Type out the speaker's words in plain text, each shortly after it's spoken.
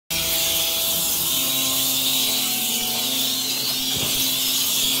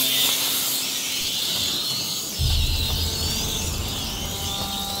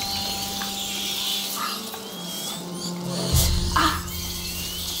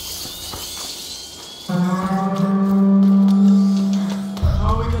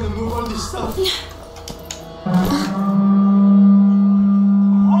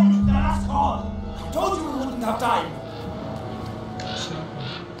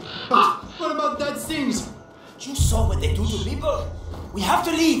What about dead things? You saw what they do to people? We have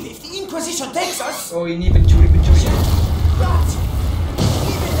to leave. If the Inquisition takes us... Oh, ini pencuri-pencuri. Rats!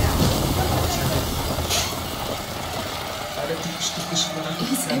 Leave it there! Ada tikus-tikus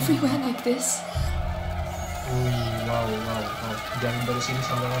It's everywhere like this. Wow. Jangan dari sini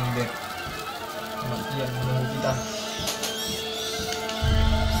sampai landep. Kematian menunggu kita.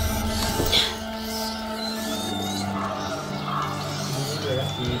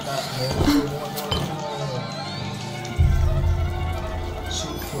 Kita mau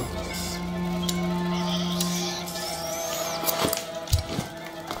support.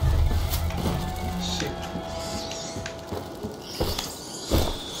 Shit.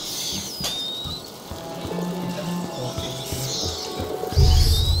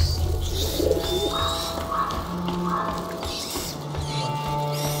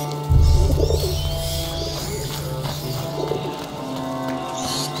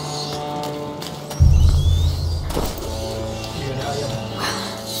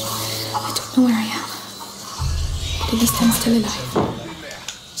 Where I am. But at least I'm still alive.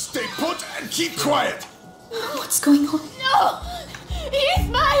 Stay put and keep quiet. What's going on? No! He's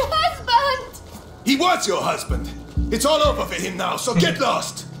my husband! He was your husband. It's all over for him now, so get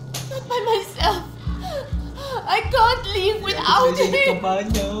lost. Not by myself. I can't leave without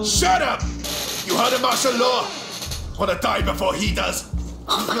him. Shut up! You heard of martial law? Wanna die before he does?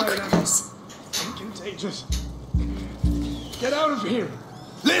 Oh my goodness. Contagious. Get out of here.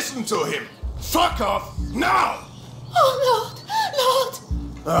 Listen to him. Fuck off now! Oh, Lord!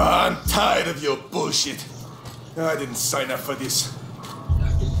 I'm tired of your bullshit. I didn't sign up for this.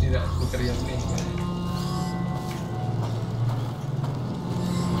 Tidak bekerja ini.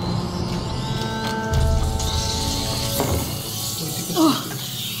 Oh,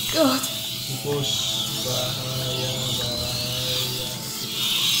 God. Tikus bahaya.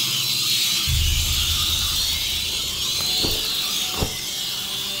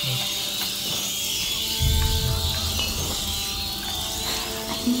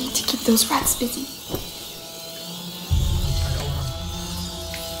 I need to keep those rats busy. Ada orang.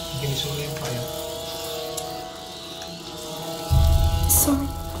 Mungkin disuruh lempar ya. Sorry.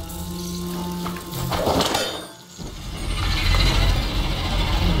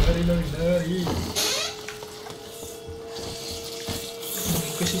 Lari.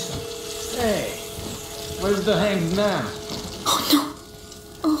 Kesisa. Hey, where's the hanged man? Oh no.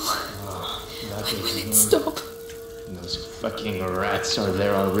 Oh, That when will it is stop? Those fucking rats are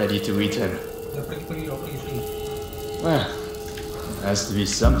there already to eat him. Pergi. Well, there has to be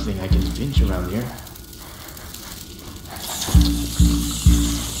something I can pinch around here.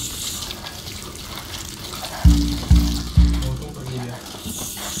 Untung pergi dia.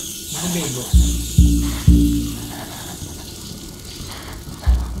 Mungkin bego.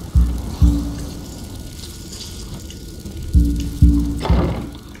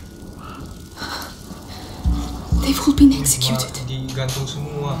 They've all been executed. Digantung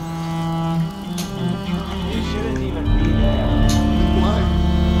semua. You shouldn't even be there. Why?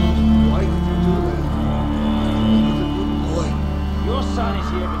 Why did you do that? He was a good boy. Your son is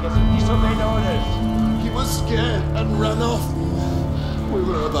here because he disobeyed orders. He was scared and ran off. We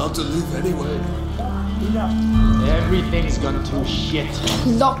were about to leave anyway. Everything's gone to shit.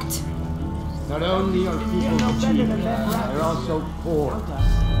 Locked. Not only are people cheap, they're also poor.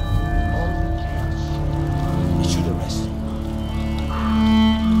 You should arrest him.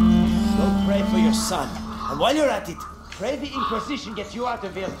 Go pray for your son. And while you're at it, pray the Inquisition gets you out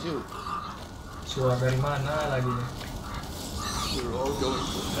of here too. Suara dari mana lagi? We're all going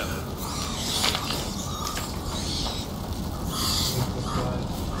to heaven.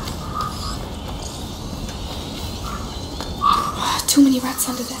 Too many rats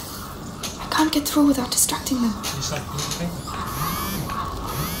under there. I can't get through without distracting them. Bisa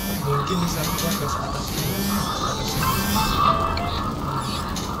mungkin bisa kita ke atas ini.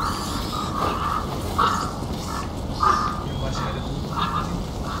 Yang masih ada tuh.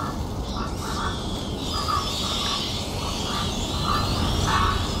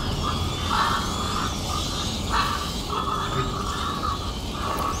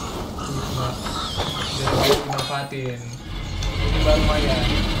 Dimanfaatin. Ini baru Maya.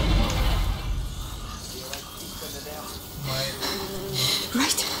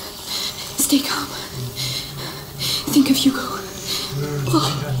 Right. Stay calm. Think of Hugo. Oh,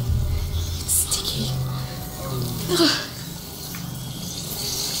 it's sticky. Ugh.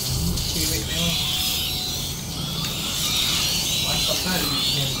 Cewek memang mantap kali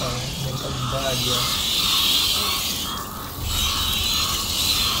mental bahagia.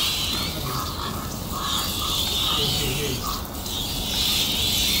 Hey.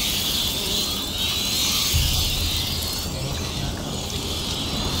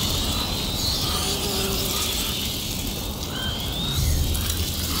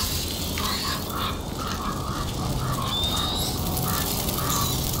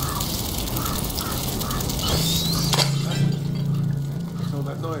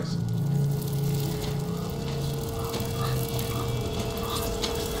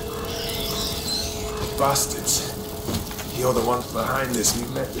 bastards. You're the ones behind this we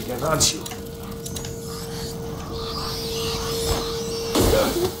met again, aren't you?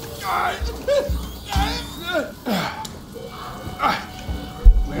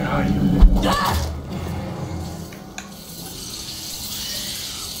 Where are you?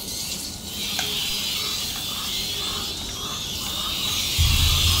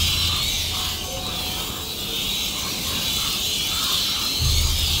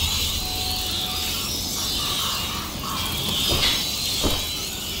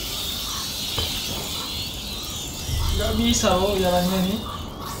 Nggak bisa loh jalannya nih.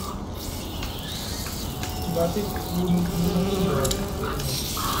 Berarti gunung berarti.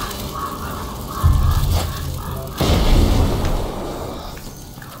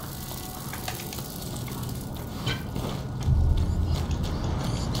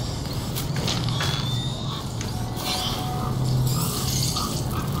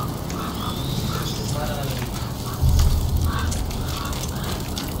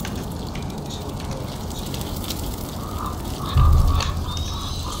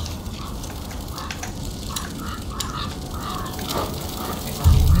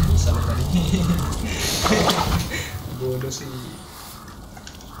 Bodoh sih,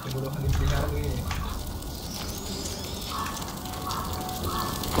 kebodohan dipelihara nih.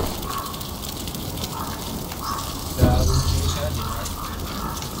 Udah lucu saja.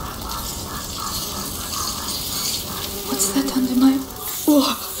 What's that under my...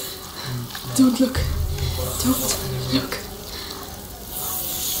 Oh! Don't look. Don't look.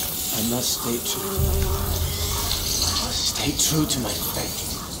 I must stay true. I must stay true to my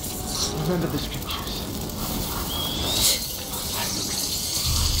faith. Remember the scriptures.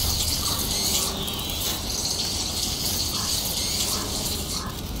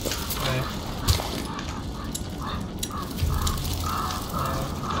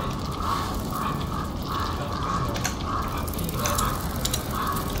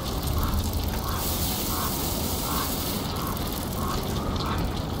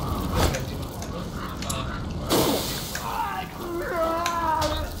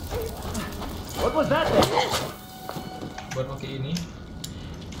 What was that then? Buat pakai ini.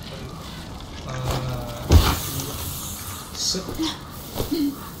 Set.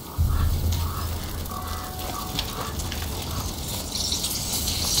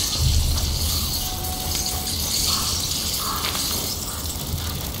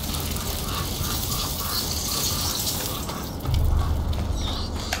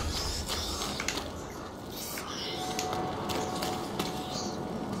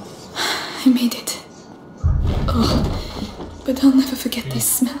 I made it. Oh, but I'll never forget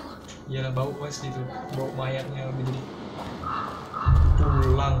this smell. Ya bau wes gitu, bau mayatnya udah jadi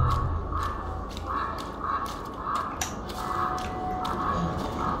tulang.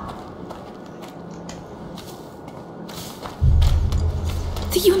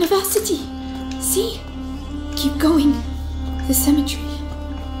 The university. See? Keep going. The cemetery.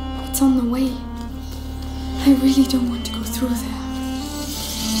 It's on the way. I really don't want to go through there.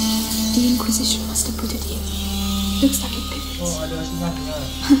 The Inquisition must have put it here. Looks like it pivots. Oh, ada sinarnya.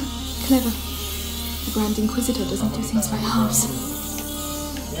 Clever. The Grand Inquisitor doesn't do things by halves.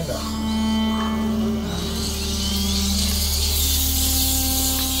 Ya enggak?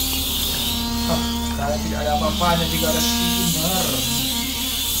 Karena tidak ada apa-apanya jika ada sinar.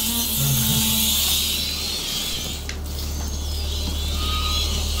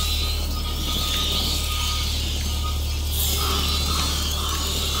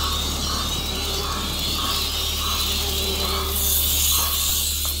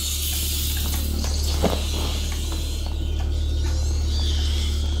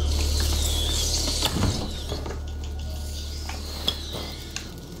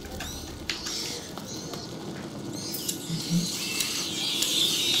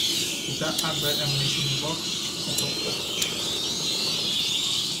 Kita upgrade ammunition box untuk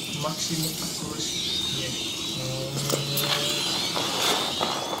maksimum accuracy.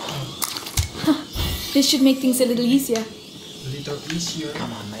 This should make things a little easier. A little easier. Come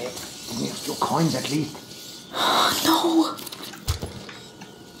on, mate. Give me a few coins at least. No!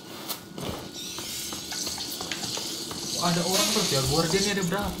 Oh, ada orang terus ya, guardiannya ada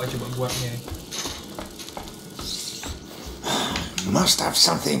berapa coba guardnya? Must have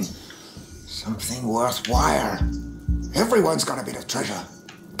something worthwhile. Everyone's got a bit of treasure.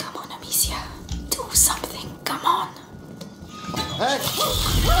 Come on, Amicia. Do something. Come on. Hey!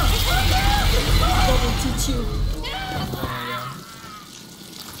 That will teach you.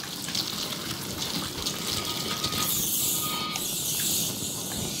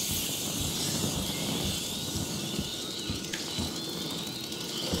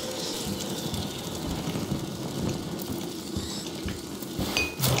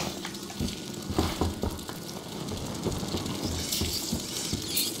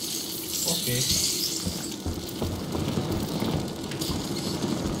 Oke.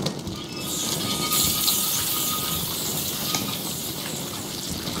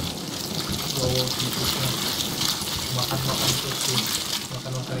 Wow, tikusnya makan terus tuh,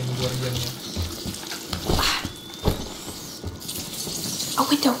 makan ini guardiannya. A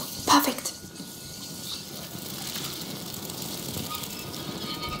window. Perfect.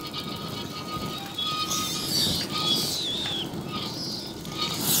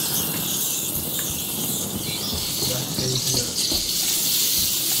 Udah stay here.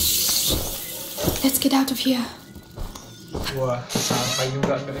 Let's get out of here. Wah, sampai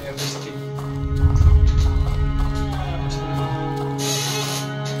juga ke Everything.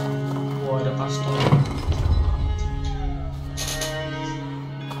 Wah, ada pastor.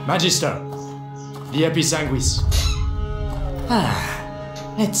 Magister, the Episanguis.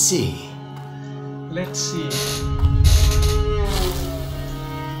 Let's see. Let's see.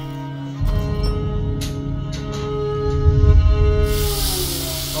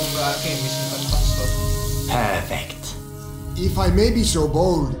 Oh, enggak alchemist, bukan pastor. Perfect. If I may be so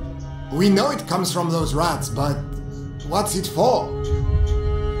bold, we know it comes from those rats, but what's it for?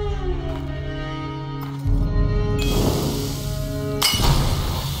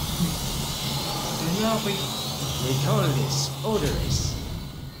 Ini apa ini? We call this odorous.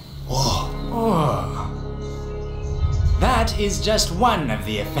 Whoa. That is just one of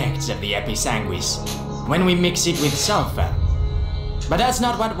the effects of the Episanguis when we mix it with sulfur. But that's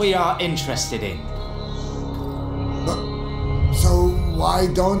not what we are interested in. So why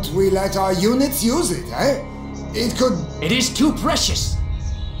don't we let our units use it, eh? It could... It is too precious.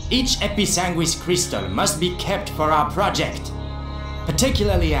 Each Episanguis crystal must be kept for our project,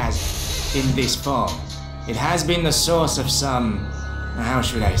 particularly as, in this form, it has been the source of some, how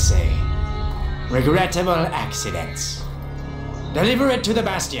should I say, regrettable accidents. Deliver it to the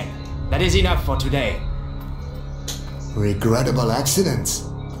Bastion. That is enough for today. Regrettable accidents?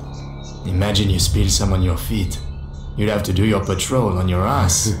 Imagine you spill some on your feet. You'd have to do your patrol on your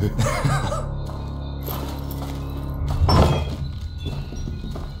ass.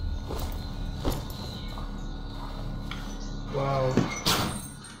 Wow.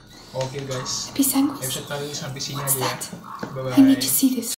 Oke guys, Episanguis. episode kali ini sampai sini What's aja ya. that? Bye bye. I need to see this.